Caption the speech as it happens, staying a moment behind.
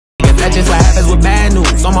That's just what happens with bad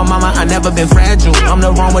news. On my mama, I never been fragile. I'm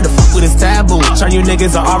the wrong way to fuck with this taboo. Turn you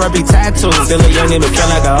niggas to R&B tattoos. Still a young nigga,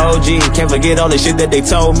 feel like an OG. Can't forget all the shit that they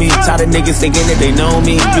told me. Tired of niggas thinking that they know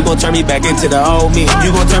me. You gon' turn me back into the old me.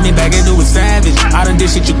 You gon' turn me back into a savage. I done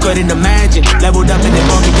did shit you couldn't imagine. Leveled up and they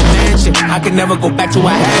gon' get the mansion. I can never go back to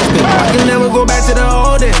what has been. I can never go back to the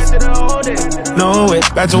old days. No way.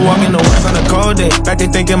 Back to walking the work on a cold day. Back to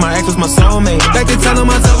thinking my ex was my soulmate. Back to telling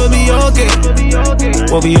myself we'll be okay.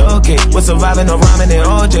 We'll be okay. We're surviving no rhyming and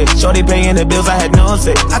OJ. Shorty paying the bills, I had no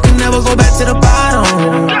say. I can never go back to the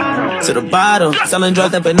bottom. To the bottom, selling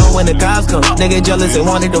drugs, never know when the cops come. Nigga jealous and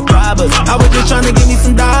wanted to rob us. I was just trying to give me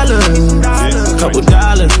some dollars, a couple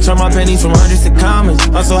dollars. Turn my pennies from hundreds to commas.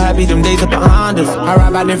 I'm so happy them days are behind us. I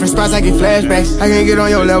ride by different spots, I get flashbacks. I can't get on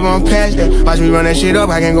your level, I'm past that. Watch me run that shit up,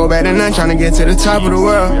 I can't go back to none. Trying to get to the top of the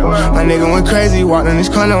world. My nigga went crazy, walked in this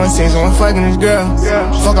corner and seen someone fucking this girl.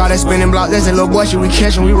 Fuck all that spinning block, there's a little boy shit we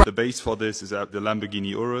catch and we ride. The base for this is the Lamborghini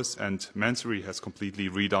Urus, and Mansory has completely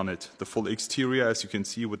redone it. The full exterior, as you can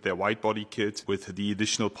see, with their wide body kit, with the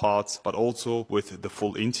additional parts, but also with the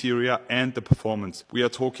full interior and the performance. We are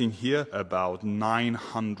talking here about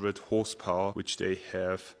 900 horsepower, which they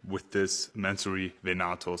have with this Mansory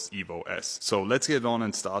Venatos Evo S. So let's get on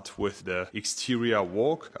and start with the exterior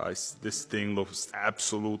walk. Guys, this thing looks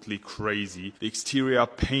absolutely crazy. The exterior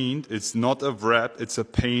paint, it's not a wrap, it's a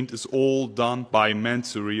paint. It's all done by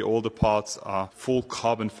Mansory. All the parts are full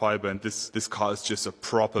carbon fiber, and this car is just a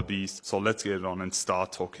proper beast. So let's get on and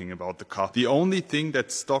start talking about the car. The only thing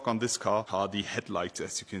that's stock on this car are the headlights,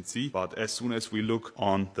 as you can see. But as soon as we look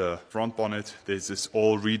on the front bonnet, this is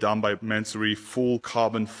all redone by Mansory, full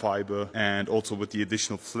carbon fiber, and also with the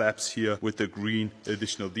additional flaps here with the green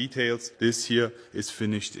additional details. This here is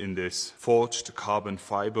finished in this forged carbon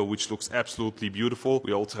fiber, which looks absolutely beautiful.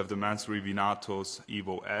 We also have the Mansory Venatos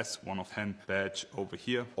Evo S 1 of 10 badge over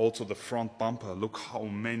here. Also the front bumper, look how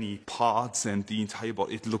many parts and the entire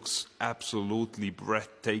body. It looks absolutely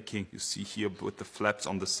breathtaking. You see here with the flaps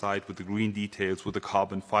on the side, with the green details, with the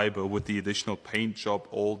carbon fiber, with the additional paint job,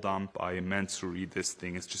 all done by Mansory. This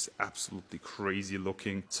thing is just absolutely crazy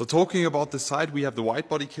looking. So talking about the side, we have the wide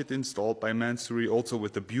body kit installed by Mansory, also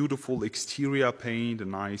with the beautiful exterior paint, a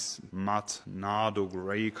nice matte Nardo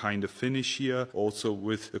gray kind of finish here, also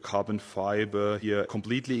with the carbon fiber here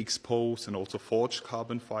completely exposed and also forged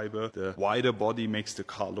carbon fiber. The wider body makes the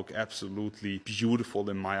car look absolutely beautiful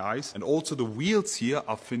in my eyes, and also the wheels here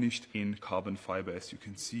are finished in carbon fiber, as you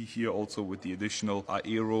can see here, also with the additional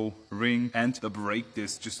aero ring and the brake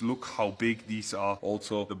disc. Just look how big these are.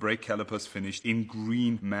 Also the brake calipers finished in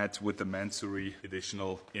green matte with the Mansory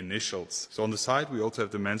additional initials. So on the side we also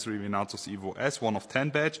have the Mansory Venatos Evo S 1 of 10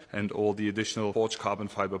 badge and all the additional forged carbon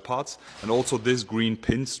fiber parts, and also this green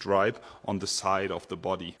pinstripe on the side of the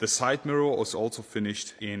body. The side mirror was also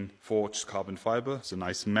finished in forged carbon fiber. It's a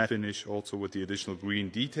nice matte finish, also with the additional green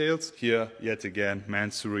details. Here yet again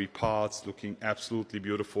Mansory parts looking absolutely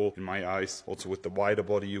beautiful in my eyes. Also with the wider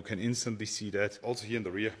body you can instantly see that. Also here in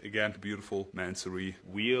the rear again beautiful Mansory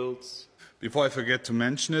wheels. Before I forget to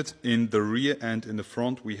mention it, in the rear and in the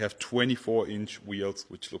front we have 24-inch wheels,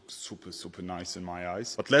 which look super nice in my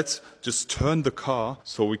eyes. But let's just turn the car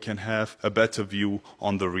so we can have a better view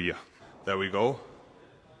on the rear. There we go.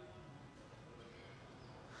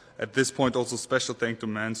 At this point also special thank to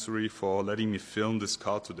Mansory for letting me film this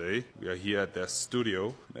car today. We are here at their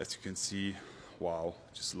studio. As you can see, wow,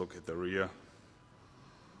 just look at the rear.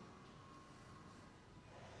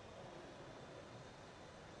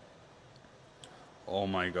 Oh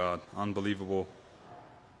my god, unbelievable.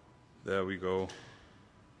 There we go.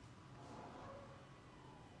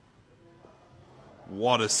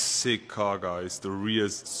 What a sick car, guys. The rear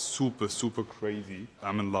is super crazy.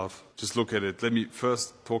 I'm in love. Just look at it. Let me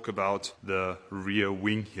first talk about the rear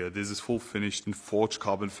wing here. This is full finished in forged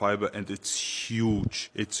carbon fiber and it's huge.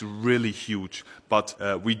 It's really huge. But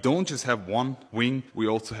we don't just have one wing. We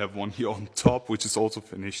also have one here on top, which is also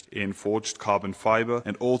finished in forged carbon fiber,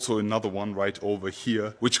 and also another one right over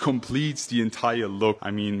here, which completes the entire look.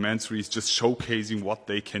 I mean, Mansory is just showcasing what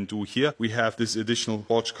they can do here. We have this additional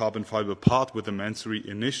forged carbon fiber part with the Mansory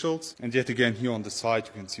initials. And yet again, here on the side,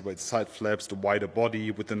 you can see by the side flaps, the wider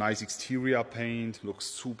body with the nice exterior paint. Looks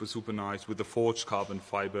super nice with the forged carbon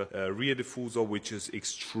fiber rear diffuser, which is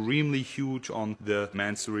extremely huge on the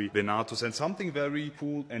Mansory Venatos. And something very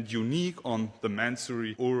cool and unique on the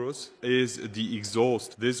Mansory Urus is the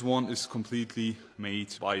exhaust. This one is completely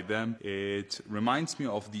made by them. It reminds me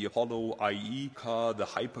of the Apollo IE car, the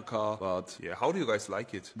hypercar. But yeah, how do you guys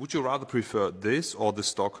like it? Would you rather prefer this or the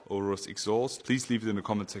stock Urus exhaust? Please leave it in the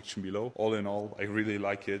comment section below. All in all, I really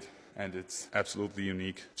like it. and it's absolutely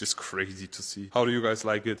unique. Just crazy to see. How do you guys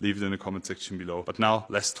like it? Leave it in the comment section below. But now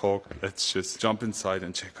let's talk. Let's just jump inside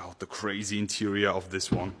and check out the crazy interior of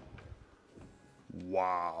this one.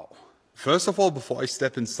 Wow. First of all, before I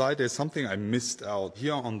step inside, there's something I missed out.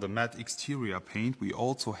 Here on the matte exterior paint, we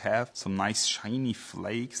also have some nice shiny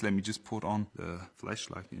flakes. Let me just put on the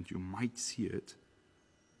flashlight and you might see it.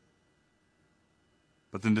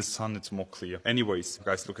 But in the sun it's more clear. Anyways,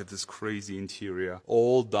 guys, look at this crazy interior.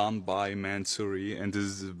 All done by Mansory, and this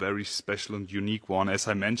is a very special and unique one. As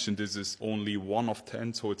I mentioned, this is only 1 of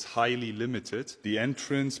 10, so it's highly limited. The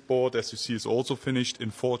entrance board, as you see, is also finished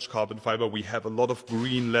in forged carbon fiber. We have a lot of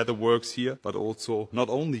green leather works here, but also not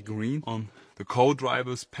only green. On the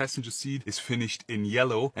co-driver's passenger seat is finished in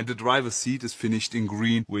yellow, and the driver's seat is finished in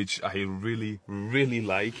green, which I really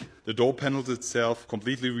like. The door panels itself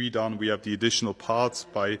completely redone. We have the additional parts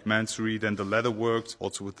by Mansory, then the leather works,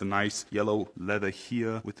 also with the nice yellow leather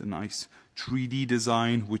here, with the nice 3D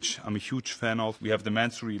design, which I'm a huge fan of. We have the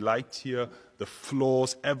Mansory light here, the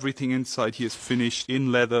floors, everything inside here is finished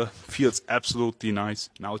in leather, feels absolutely nice.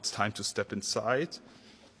 Now it's time to step inside.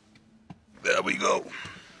 There we go.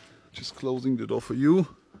 Just closing the door for you.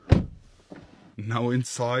 Now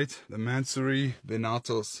inside the Mansory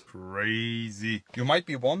Venatos. Crazy. You might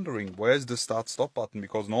be wondering, where's the start stop button?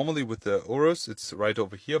 Because normally with the Urus it's right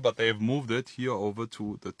over here, but they have moved it here over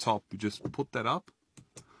to the top. You just put that up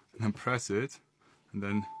and then press it and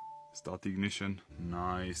then start the ignition.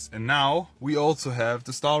 Nice. And now we also have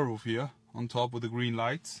the star roof here on top with the green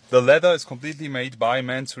lights. The leather is completely made by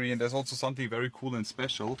Mansory, and there's also something very cool and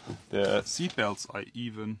special. The seat belts are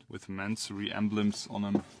even with Mansory emblems on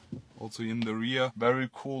them. Also in the rear, very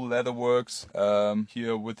cool leather works.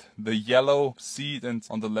 Here with the yellow seat and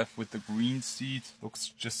on the left with the green seat. Looks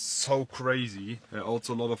just so crazy.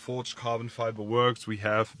 Also a lot of forged carbon fiber works. We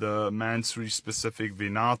have the Mansory specific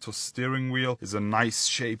Venatos steering wheel. Is a nice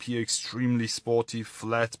shape here, extremely sporty,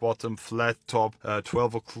 flat bottom, flat top,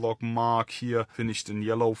 12 o'clock mark here, finished in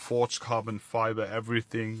yellow, forged carbon fiber,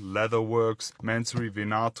 everything, leather works, Mansory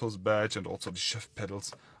Venatos badge, and also the shift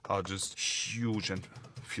pedals are just huge and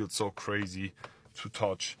feel so crazy to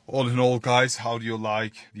touch. All in all, guys, how do you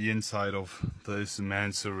like the inside of this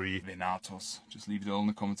Mansory Venatos? Just leave it all in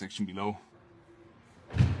the comment section below.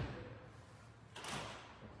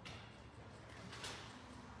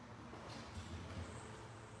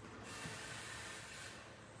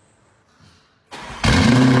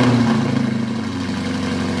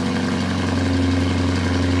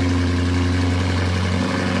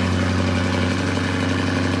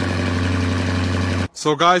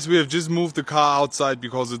 So guys, we have just moved the car outside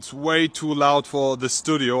because it's way too loud for the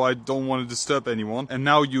studio. I don't want to disturb anyone. And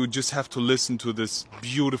now you just have to listen to this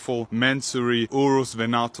beautiful Mansory Urus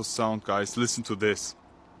Venatos sound, guys. Listen to this.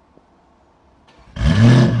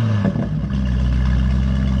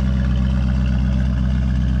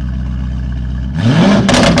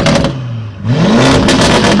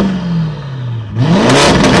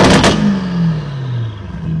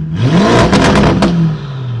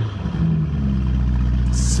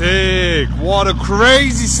 Sick! What a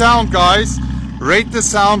crazy sound, guys! Rate the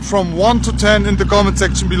sound from 1 to 10 in the comment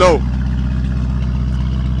section below.